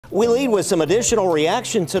We lead with some additional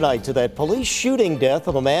reaction tonight to that police shooting death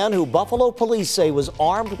of a man who Buffalo police say was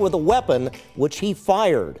armed with a weapon which he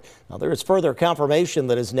fired. Now, there is further confirmation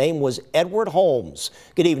that his name was Edward Holmes.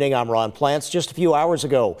 Good evening, I'm Ron Plants. Just a few hours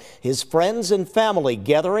ago, his friends and family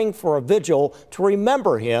gathering for a vigil to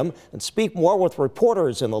remember him and speak more with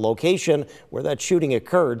reporters in the location where that shooting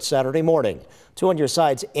occurred Saturday morning. 2 on your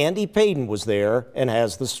side's Andy Payton was there and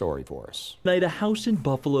has the story for us. Tonight, a house in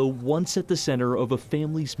Buffalo once at the center of a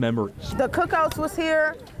family's memories. The cookouts was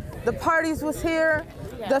here, the parties was here,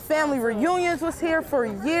 the family reunions was here for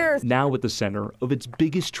years. Now at the center of its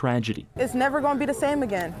biggest tragedy. It's never going to be the same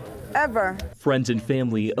again, ever. Friends and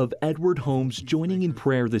family of Edward Holmes joining in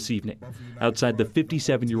prayer this evening outside the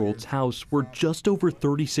 57-year-old's house where just over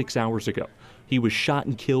 36 hours ago, he was shot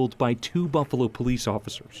and killed by 2 Buffalo police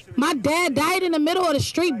officers. My dad died in the middle of the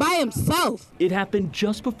street by himself. It happened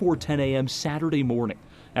just before 10 a.m. Saturday morning,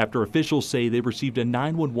 after officials say they received a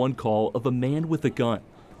 911 call of a man with a gun.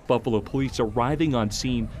 Buffalo police arriving on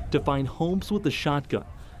scene to find Holmes with a shotgun.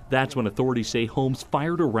 That's when authorities say Holmes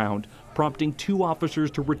fired a round, prompting 2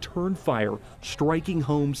 officers to return fire, striking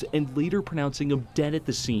Holmes and later pronouncing him dead at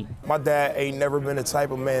the scene. My dad ain't never been the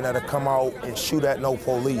type of man that'll come out and shoot at no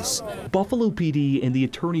police. Buffalo PD and the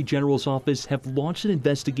Attorney General's office have launched an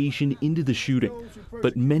investigation into the shooting,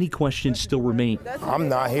 but many questions still remain. I'm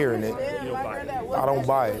not hearing it. I don't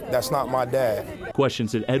buy it. That's not my dad.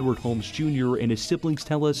 Questions that Edward Holmes Jr. and his siblings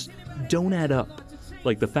tell us don't add up.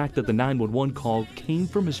 Like the fact that the 911 call came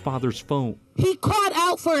from his father's phone. He called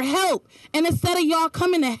out for help, and instead of y'all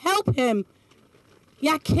coming to help him,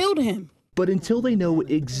 y'all killed him. But until they know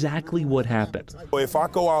exactly what happened. If I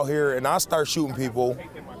go out here and I start shooting people,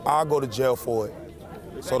 I'll go to jail for it.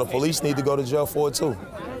 So the police need to go to jail for it too.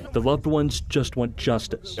 The loved ones just want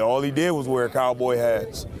justice. All he did was wear cowboy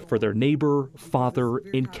hats. For their neighbor, father,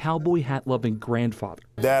 and cowboy hat-loving grandfather.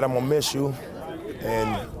 Dad, I'm gonna miss you.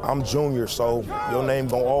 And I'm Junior, so your name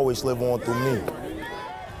gonna always live on through me.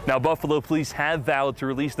 Now, Buffalo police have vowed to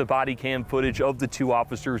release the body cam footage of the 2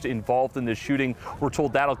 officers involved in this shooting. We're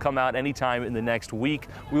told that'll come out anytime in the next week.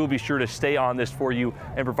 We will be sure to stay on this for you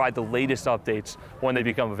and provide the latest updates when they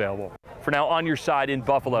become available. For now, on your side in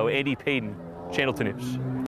Buffalo, Andy Payton, Channel 2 News.